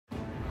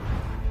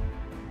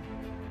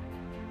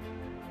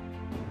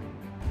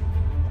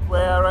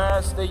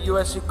Whereas the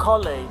USC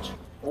College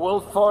will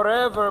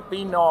forever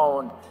be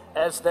known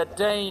as the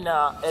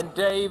Dana and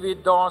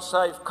David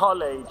Dornsife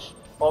College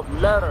of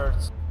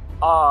Letters,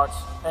 Arts,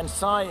 and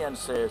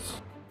Sciences.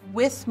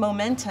 With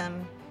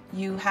momentum,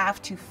 you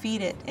have to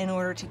feed it in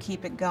order to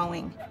keep it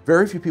going.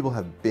 Very few people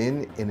have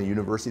been in a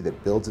university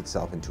that builds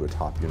itself into a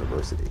top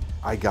university.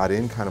 I got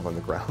in kind of on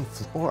the ground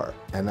floor,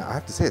 and I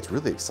have to say it's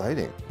really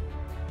exciting.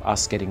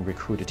 Us getting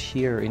recruited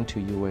here into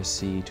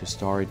USC to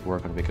start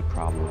work on wicked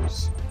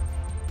problems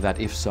that,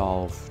 if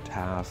solved,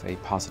 have a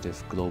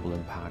positive global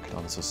impact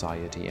on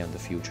society and the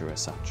future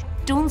as such.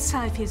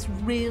 Dornsife is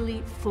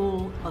really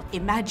full of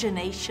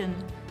imagination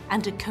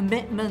and a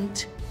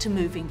commitment to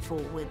moving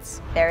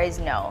forwards. There is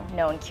no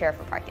known cure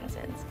for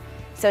Parkinson's.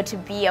 So to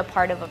be a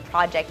part of a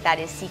project that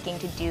is seeking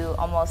to do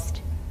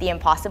almost the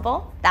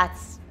impossible,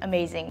 that's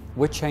amazing.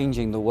 We're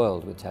changing the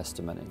world with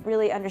testimony.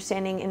 Really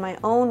understanding in my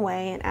own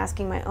way and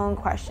asking my own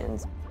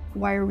questions.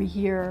 Why are we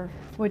here?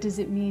 What does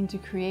it mean to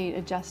create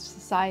a just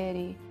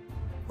society?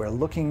 We're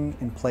looking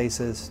in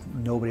places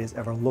nobody has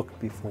ever looked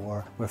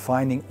before. We're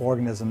finding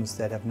organisms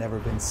that have never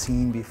been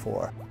seen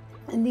before.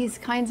 And these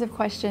kinds of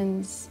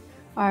questions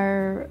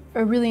are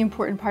a really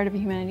important part of a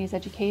humanities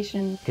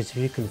education. Because if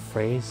you can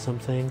phrase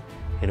something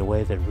in a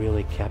way that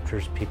really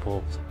captures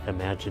people's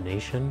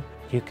imagination,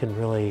 you can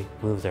really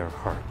move their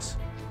hearts.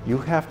 You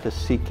have to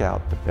seek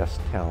out the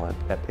best talent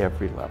at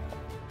every level.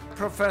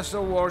 Professor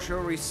Washer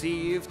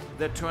received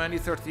the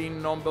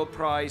 2013 Nobel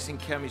Prize in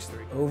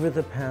Chemistry. Over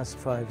the past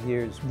 5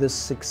 years, the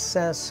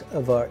success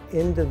of our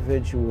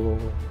individual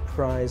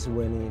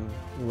prize-winning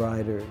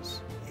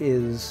writers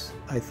is,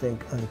 I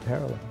think,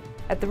 unparalleled.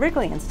 At the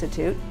Wrigley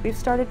Institute, we've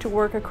started to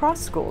work across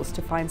schools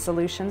to find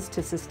solutions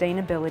to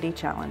sustainability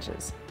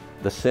challenges.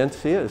 The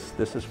sense is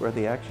this is where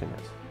the action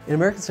is. In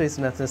American Studies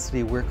and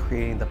Ethnicity, we're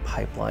creating the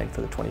pipeline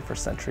for the 21st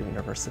century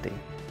university.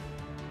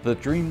 The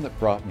dream that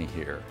brought me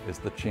here is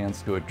the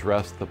chance to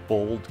address the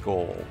bold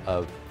goal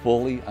of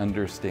fully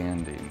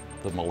understanding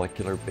the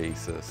molecular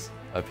basis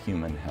of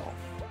human health.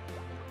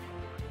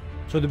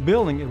 So the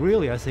building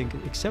really, I think,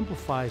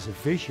 exemplifies a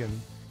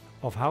vision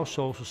of how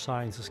social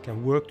sciences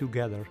can work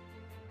together.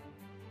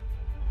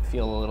 I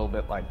feel a little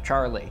bit like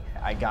Charlie.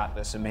 I got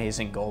this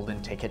amazing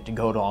golden ticket to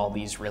go to all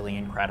these really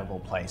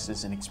incredible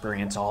places and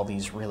experience all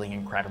these really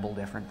incredible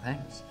different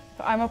things.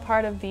 I'm a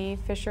part of the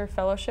Fisher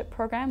Fellowship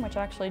Program, which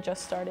actually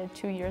just started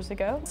 2 years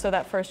ago, so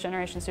that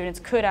first-generation students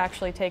could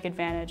actually take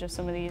advantage of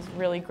some of these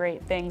really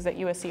great things that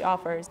USC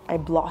offers. I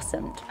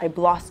blossomed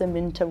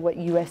into what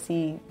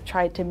USC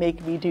tried to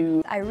make me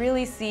do. I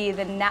really see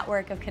the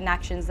network of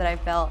connections that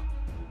I've built.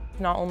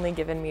 It's not only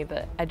given me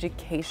the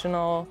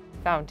educational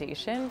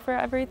foundation for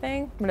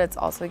everything, but it's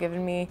also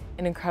given me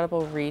an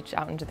incredible reach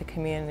out into the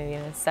community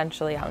and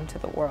essentially out into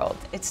the world.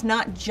 It's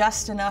not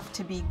just enough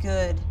to be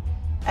good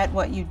at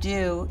what you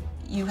do.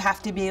 You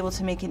have to be able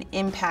to make an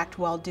impact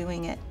while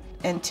doing it.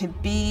 And to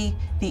be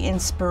the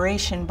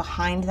inspiration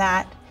behind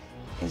that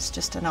is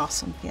just an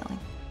awesome feeling.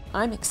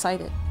 I'm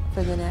excited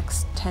for the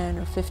next 10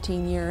 or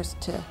 15 years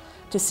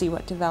to see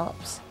what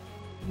develops.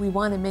 We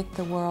want to make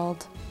the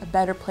world a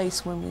better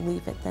place when we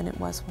leave it than it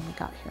was when we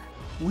got here.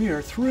 We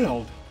are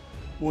thrilled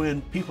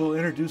when people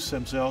introduce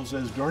themselves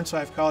as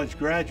Dornsife College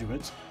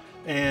graduates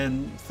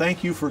and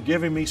thank you for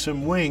giving me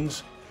some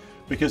wings,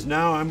 because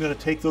now I'm going to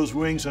take those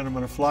wings and I'm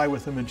going to fly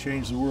with them and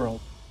change the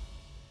world.